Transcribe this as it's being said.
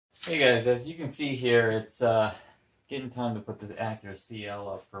Hey guys, as you can see here, it's getting time to put the Acura CL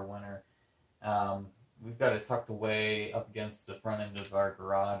up for winter. We've got it tucked away up against the front end of our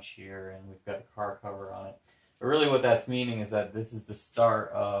garage here, and we've got a car cover on it. But really what that's meaning is that this is the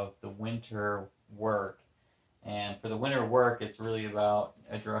start of the winter work. And for the winter work, it's really about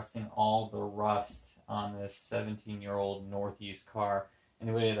addressing all the rust on this 17-year-old Northeast car.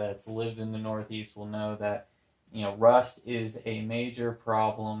 Anybody that's lived in the Northeast will know that rust is a major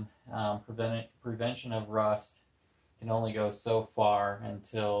problem. Prevention of rust can only go so far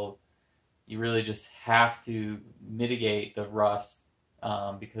until you really just have to mitigate the rust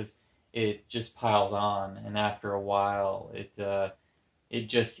because it just piles on, and after a while,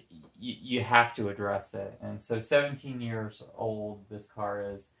 you have to address it. And so 17 years old this car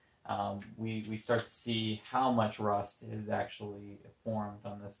is. We start to see how much rust is actually formed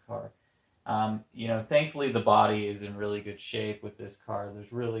on this car. Thankfully the body is in really good shape with this car.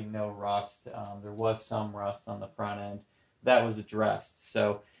 There's really no rust. There was some rust on the front end. That was addressed.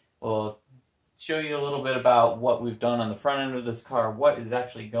 So we'll show you a little bit about what we've done on the front end of this car, what is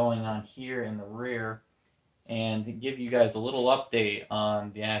actually going on here in the rear, and to give you guys a little update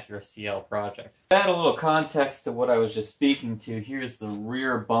on the Acura CL project. To add a little context to what I was just speaking to, here's the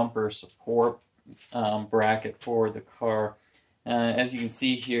rear bumper support bracket for the car. As you can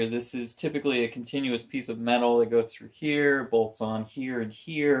see here, this is typically a continuous piece of metal that goes through here, bolts on here and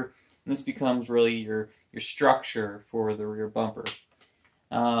here, and this becomes really your structure for the rear bumper.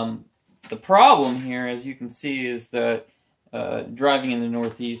 The problem here, as you can see, is that driving in the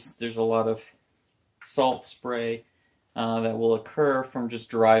Northeast, there's a lot of salt spray that will occur from just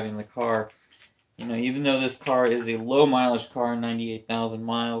driving the car. Even though this car is a low mileage car, 98,000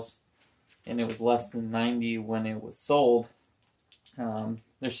 miles, and it was less than 90 when it was sold,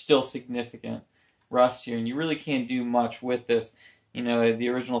 there's still significant rust here, and you really can't do much with this. The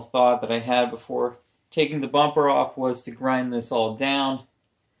original thought that I had before taking the bumper off was to grind this all down,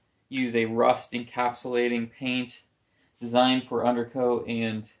 use a rust encapsulating paint designed for undercoat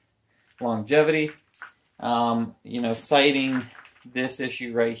and longevity. Citing this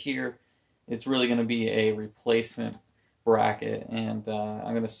issue right here, it's really going to be a replacement bracket, and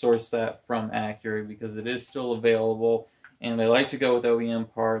I'm going to source that from Acura because it is still available. And I like to go with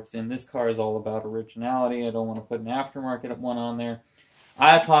OEM parts, and this car is all about originality. I don't want to put an aftermarket one on there.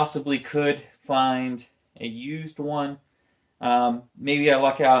 I possibly could find a used one. Maybe I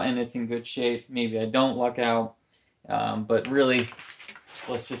luck out and it's in good shape. Maybe I don't luck out. But really,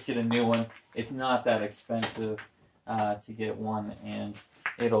 let's just get a new one. It's not that expensive to get one, and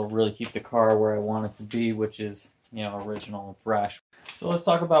it'll really keep the car where I want it to be, which is, original and fresh. So let's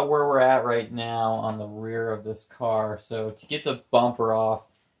talk about where we're at right now on the rear of this car. So to get the bumper off,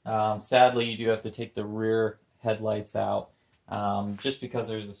 sadly you do have to take the rear headlights out, just because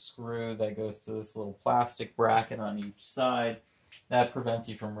there's a screw that goes to this little plastic bracket on each side. That prevents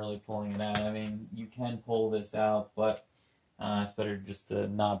you from really pulling it out. I mean, you can pull this out, but it's better just to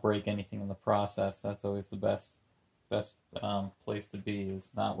not break anything in the process. That's always the best place to be,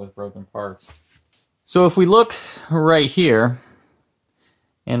 is not with broken parts. So if we look right here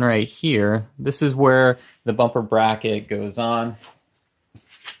and right here, this is where the bumper bracket goes on.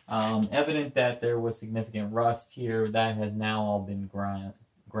 Evident that there was significant rust here. That has now all been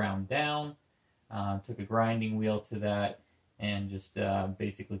ground down. Took a grinding wheel to that and just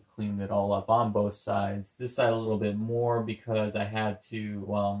basically cleaned it all up on both sides. This side a little bit more because I had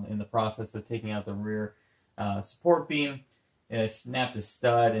to, in the process of taking out the rear support beam, snapped a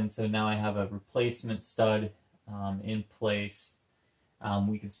stud, and so now I have a replacement stud in place.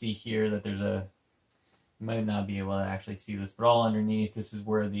 We can see here that there's you might not be able to actually see this, but all underneath, this is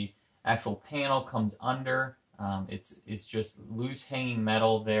where the actual panel comes under. It's just loose hanging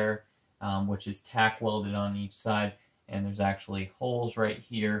metal there, which is tack welded on each side, and there's actually holes right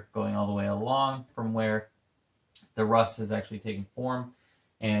here going all the way along from where the rust has actually taken form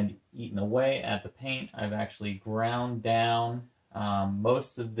and eaten away at the paint. I've actually ground down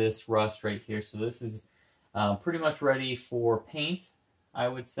most of this rust right here, so this is pretty much ready for paint, I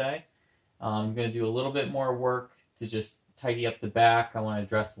would say. I'm going to do a little bit more work to just tidy up the back. I want to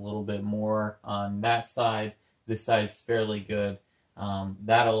address a little bit more on that side. This side's fairly good.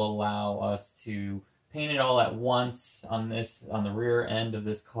 That'll allow us to paint it all at once on the rear end of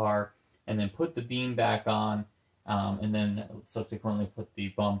this car, and then put the beam back on, and then subsequently put the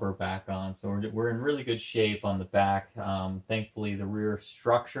bumper back on. So we're in really good shape on the back. Thankfully, the rear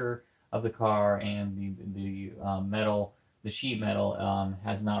structure of the car and the sheet metal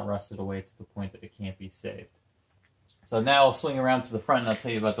has not rusted away to the point that it can't be saved. So now I'll swing around to the front and I'll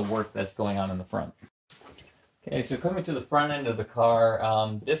tell you about the work that's going on in the front. Okay, so coming to the front end of the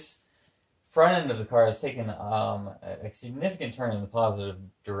car, this front end of the car has taken a significant turn in the positive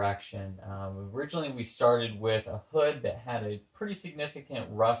direction. Originally, we started with a hood that had a pretty significant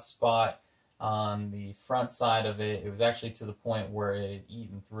rust spot on the front side of it. It was actually to the point where it had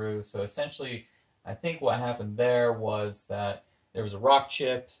eaten through. So essentially, I think what happened there was that there was a rock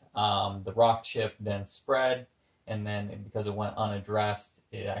chip. The rock chip then spread, and then because it went unaddressed,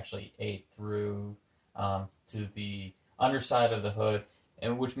 it actually ate through to the underside of the hood,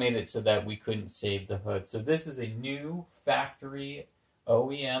 and which made it so that we couldn't save the hood. So this is a new factory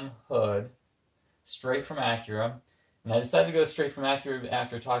OEM hood, straight from Acura. And I decided to go straight from Acura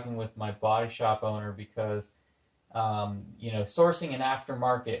after talking with my body shop owner because, sourcing an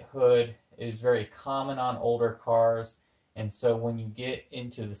aftermarket hood is very common on older cars. And so when you get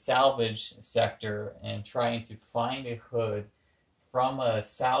into the salvage sector and trying to find a hood from a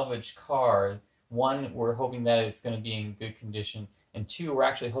salvage car, one, we're hoping that it's going to be in good condition, and two, we're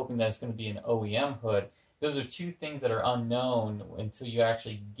actually hoping that it's going to be an OEM hood. Those are two things that are unknown until you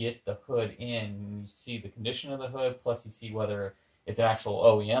actually get the hood in and you see the condition of the hood, plus you see whether it's an actual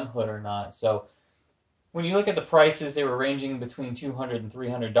OEM hood or not. So when you look at the prices, they were ranging between $200 and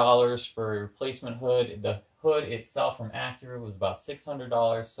 $300 for a replacement hood. The hood itself from Acura was about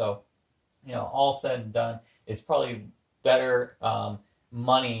 $600. So, all said and done, it's probably better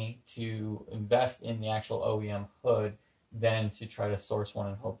money to invest in the actual OEM hood than to try to source one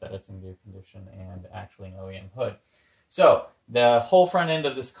and hope that it's in good condition and actually an OEM hood. So the whole front end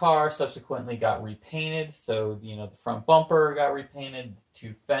of this car subsequently got repainted. So, the front bumper got repainted, the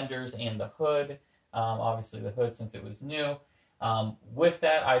two fenders, and the hood. Obviously the hood since it was new. With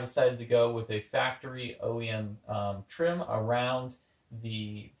that, I decided to go with a factory OEM trim around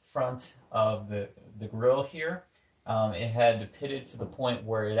the front of the grille here. It had pitted to the point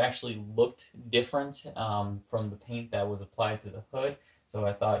where it actually looked different from the paint that was applied to the hood. So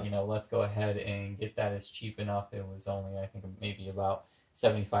I thought, let's go ahead and get that. It's cheap enough. It was only, I think, maybe about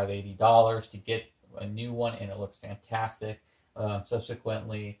 $75, $80 to get a new one, and it looks fantastic.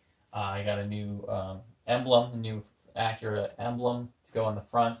 Subsequently, I got a new emblem, a new Acura emblem to go on the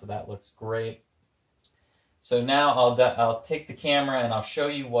front, so that looks great. So now I'll take the camera and I'll show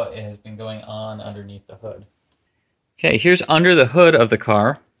you what has been going on underneath the hood. Okay, here's under the hood of the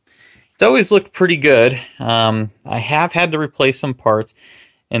car. It's always looked pretty good. I have had to replace some parts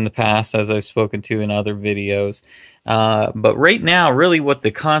in the past, as I've spoken to in other videos. But right now, really what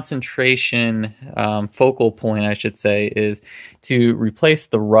the concentration focal point, I should say, is to replace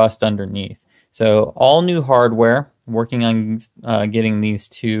the rust underneath. So all new hardware, working on getting these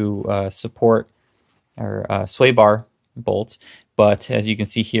two support or sway bar bolts. But as you can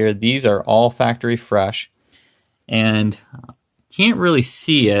see here, these are all factory fresh. And can't really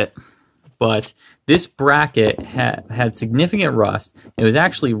see it, but this bracket had significant rust. It was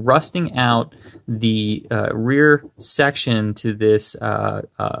actually rusting out the rear section to this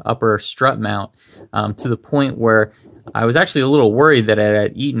upper strut mount to the point where I was actually a little worried that it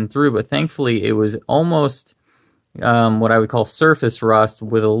had eaten through, but thankfully it was almost what I would call surface rust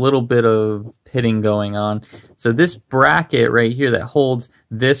with a little bit of pitting going on. So this bracket right here that holds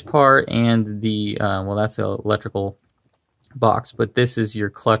this part and the, that's an electrical box, but this is your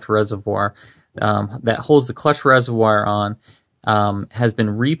clutch reservoir that holds the clutch reservoir on, has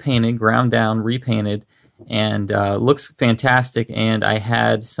been repainted, ground down, repainted, and looks fantastic. And I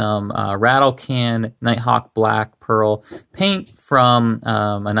had some rattle can Nighthawk Black Pearl paint from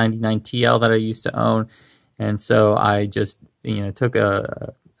a 99 TL that I used to own. And so I just, took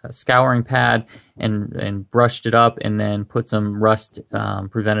a scouring pad and brushed it up, and then put some rust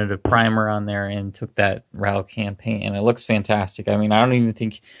preventative primer on there and took that rattle can paint, and it looks fantastic. I mean, I don't even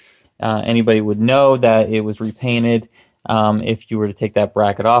think anybody would know that it was repainted if you were to take that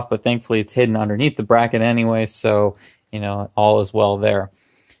bracket off, but thankfully it's hidden underneath the bracket anyway, so, all is well there.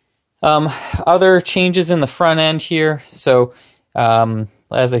 Other changes in the front end here. So,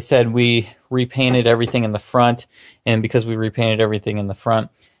 as I said, we repainted everything in the front, and because we repainted everything in the front,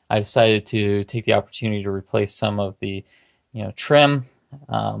 I decided to take the opportunity to replace some of the, trim.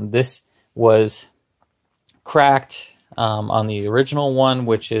 This was cracked on the original one,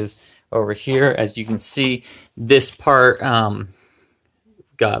 which is over here. As you can see, this part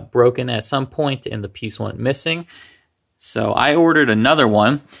got broken at some point, and the piece went missing. So I ordered another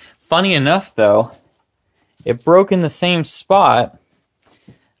one. Funny enough, though, it broke in the same spot.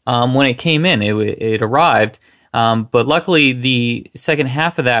 When it came in, it arrived, but luckily the second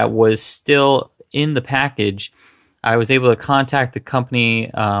half of that was still in the package. I was able to contact the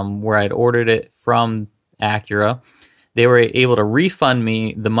company where I'd ordered it from Acura. They were able to refund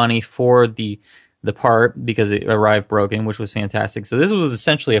me the money for the the part because it arrived broken, which was fantastic. So this was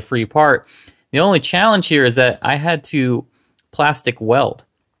essentially a free part. The only challenge here is that I had to plastic weld.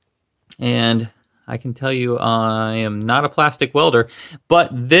 And I can tell you I am not a plastic welder, but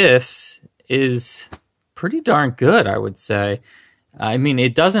this is pretty darn good, I would say. I mean,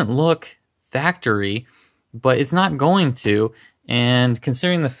 it doesn't look factory, but it's not going to. And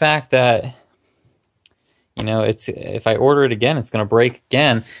considering the fact that, you know, it's if I order it again, it's going to break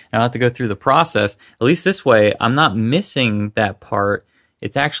again, and I'll have to go through the process. At least this way, I'm not missing that part.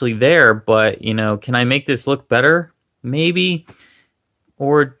 It's actually there, but, you know, can I make this look better? Maybe.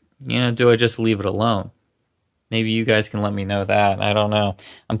 Or, you know, do I just leave it alone? Maybe you guys can let me know that. I don't know.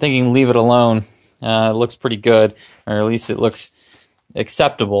 I'm thinking leave it alone. It looks pretty good, or at least it looks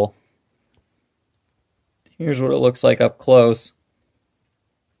acceptable. Here's what it looks like up close.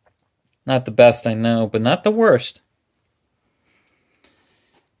 Not the best, I know, but not the worst.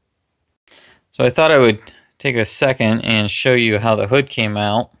 So I thought I would take a second and show you how the hood came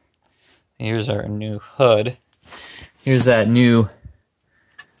out. Here's our new hood. Here's that new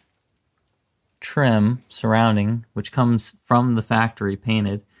trim surrounding, which comes from the factory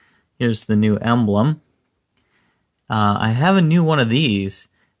painted. Here's the new emblem. I have a new one of these,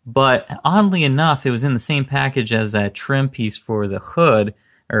 but oddly enough, it was in the same package as that trim piece for the hood,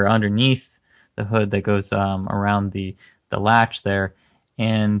 or underneath the hood that goes around the latch there,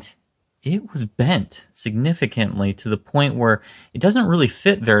 and it was bent significantly to the point where it doesn't really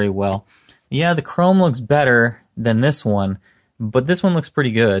fit very well. Yeah, the chrome looks better than this one, but this one looks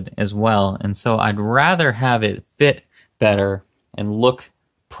pretty good as well, and so I'd rather have it fit better and look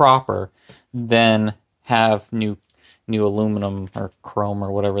proper than have new aluminum or chrome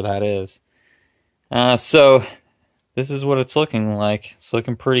or whatever that is. So this is what it's looking like. It's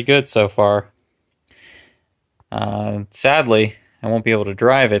looking pretty good so far. Sadly, I won't be able to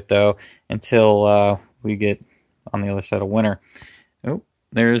drive it though until we get on the other side of winter. Oh,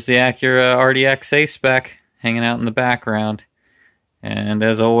 there's the Acura RDX spec hanging out in the background. And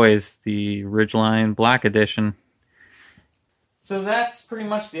as always, the Ridgeline Black Edition. So that's pretty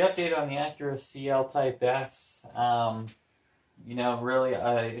much the update on the Acura CL Type-S. You know, really,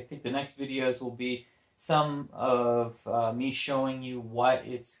 I think the next videos will be some of me showing you what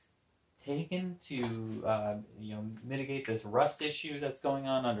it's taken to you know, mitigate this rust issue that's going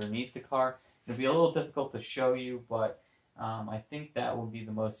on underneath the car. It'll be a little difficult to show you, but I think that will be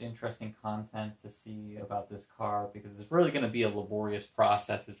the most interesting content to see about this car, because it's really going to be a laborious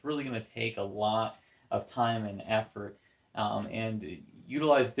process. It's really going to take a lot of time and effort, and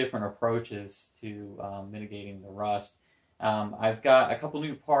utilize different approaches to mitigating the rust. I've got a couple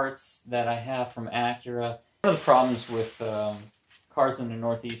new parts that I have from Acura. One of the problems with cars in the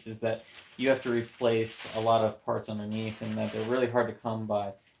Northeast is that you have to replace a lot of parts underneath, and that they're really hard to come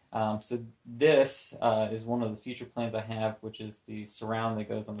by. So this is one of the future plans I have, which is the surround that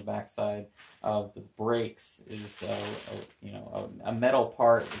goes on the backside of the brakes. Is you know, a metal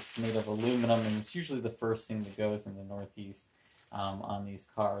part. It's made of aluminum, and it's usually the first thing that goes in the Northeast on these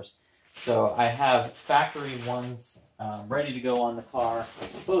cars. So I have factory ones ready to go on the car,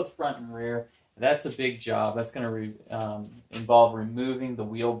 both front and rear. That's a big job. That's going to involve removing the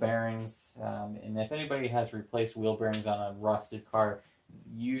wheel bearings. And if anybody has replaced wheel bearings on a rusted car,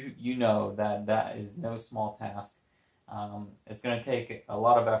 you know that that is no small task. It's going to take a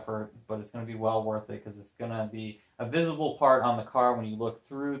lot of effort, but it's going to be well worth it, because it's going to be a visible part on the car. When you look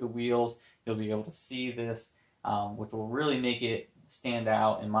through the wheels, you'll be able to see this, which will really make it stand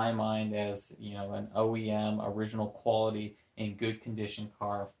out in my mind as, you know, an OEM original quality in good condition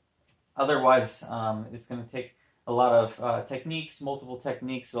car. Otherwise, it's going to take a lot of techniques, multiple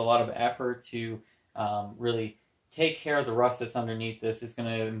techniques, a lot of effort to really take care of the rust that's underneath this. It's going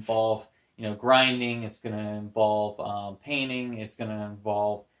to involve, you know, grinding. It's going to involve painting. It's going to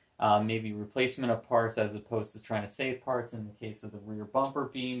involve maybe replacement of parts as opposed to trying to save parts in the case of the rear bumper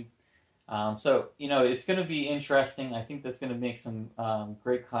beam. So, you know, it's going to be interesting. I think that's going to make some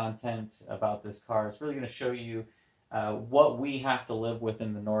great content about this car. It's really going to show you what we have to live with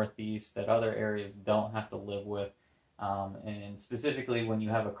in the Northeast that other areas don't have to live with. And specifically when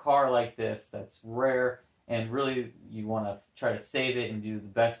you have a car like this that's rare, and really you want to try to save it and do the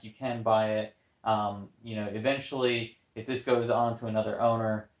best you can by it. You know, eventually, if this goes on to another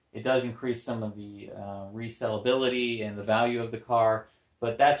owner, it does increase some of the resellability and the value of the car,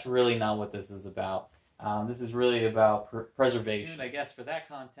 but that's really not what this is about. This is really about preservation, I guess, for that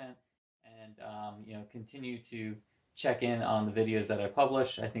content, and you know, continue to check in on the videos that I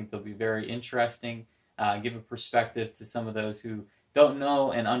publish. I think they'll be very interesting. Give a perspective to some of those who don't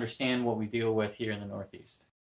know and understand what we deal with here in the Northeast.